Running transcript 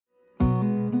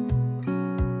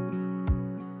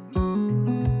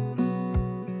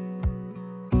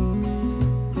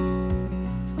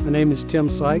My name is Tim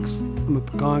Sikes. I'm a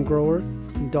pecan grower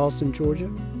in Dawson,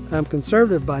 Georgia. I'm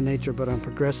conservative by nature, but I'm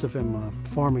progressive in my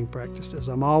farming practices.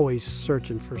 I'm always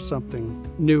searching for something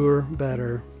newer,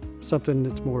 better, something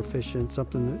that's more efficient,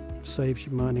 something that saves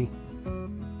you money.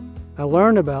 I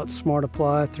learned about Smart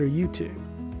Apply through YouTube.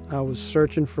 I was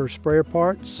searching for sprayer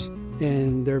parts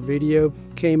and their video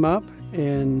came up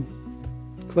and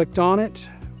clicked on it.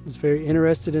 Was very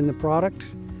interested in the product.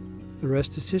 The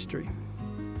rest is history.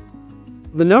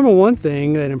 The number one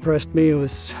thing that impressed me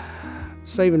was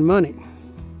saving money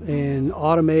and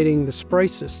automating the spray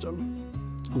system.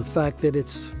 The fact that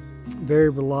it's very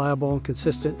reliable and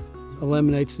consistent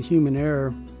eliminates the human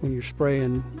error when you're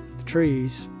spraying the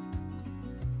trees.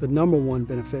 The number one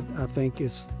benefit, I think,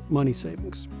 is money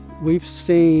savings. We've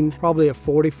seen probably a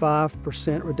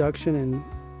 45% reduction in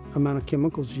amount of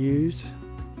chemicals used.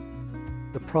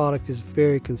 The product is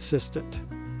very consistent.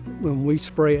 When we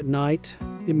spray at night,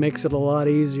 it makes it a lot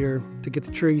easier to get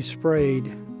the trees sprayed,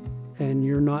 and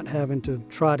you're not having to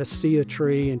try to see a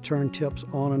tree and turn tips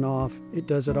on and off. It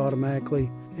does it automatically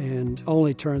and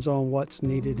only turns on what's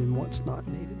needed and what's not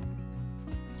needed.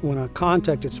 When I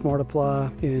contacted Smart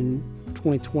Apply in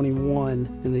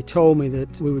 2021, and they told me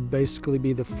that we would basically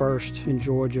be the first in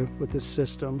Georgia with this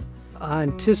system, I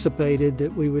anticipated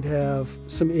that we would have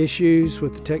some issues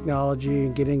with the technology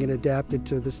and getting it adapted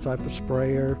to this type of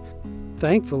sprayer.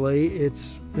 Thankfully,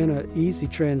 it's been an easy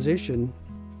transition.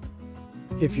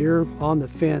 If you're on the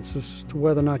fence as to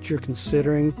whether or not you're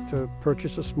considering to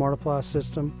purchase a Smart Apply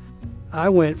system, I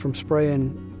went from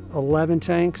spraying 11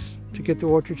 tanks to get the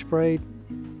orchard sprayed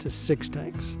to 6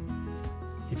 tanks.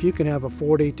 If you can have a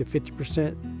 40 to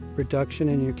 50% reduction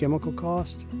in your chemical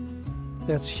cost,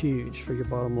 that's huge for your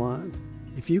bottom line.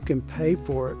 If you can pay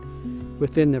for it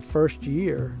within the first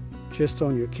year just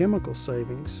on your chemical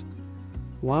savings,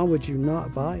 why would you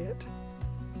not buy it?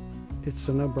 It's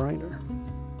a no-brainer.